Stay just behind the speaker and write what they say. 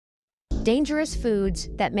Dangerous foods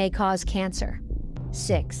that may cause cancer.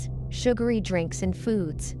 6. Sugary drinks and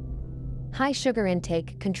foods. High sugar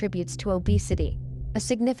intake contributes to obesity, a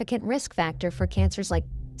significant risk factor for cancers like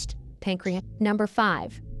pancreas. Number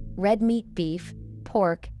 5. Red meat beef,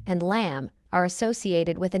 pork, and lamb are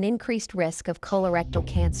associated with an increased risk of colorectal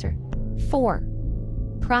cancer. 4.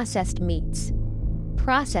 Processed meats.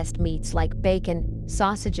 Processed meats like bacon,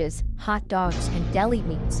 sausages, hot dogs, and deli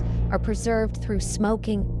meats are preserved through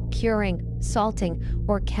smoking, curing, salting,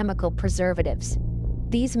 or chemical preservatives.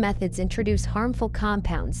 These methods introduce harmful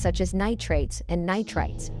compounds such as nitrates and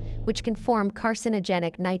nitrites, which can form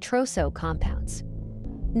carcinogenic nitroso compounds.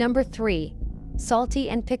 Number 3. Salty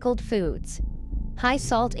and pickled foods. High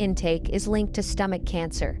salt intake is linked to stomach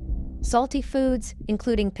cancer. Salty foods,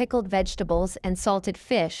 including pickled vegetables and salted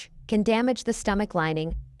fish, can damage the stomach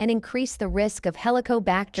lining and increase the risk of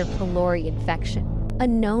Helicobacter pylori infection, a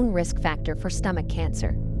known risk factor for stomach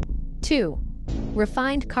cancer. 2.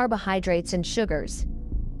 Refined carbohydrates and sugars.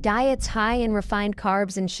 Diets high in refined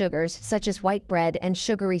carbs and sugars, such as white bread and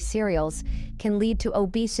sugary cereals, can lead to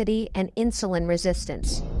obesity and insulin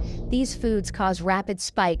resistance. These foods cause rapid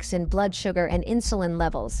spikes in blood sugar and insulin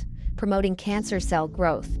levels, promoting cancer cell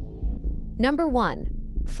growth. Number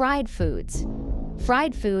 1. Fried foods.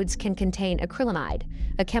 Fried foods can contain acrylamide,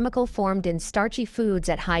 a chemical formed in starchy foods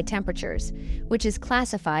at high temperatures, which is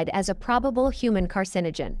classified as a probable human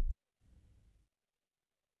carcinogen.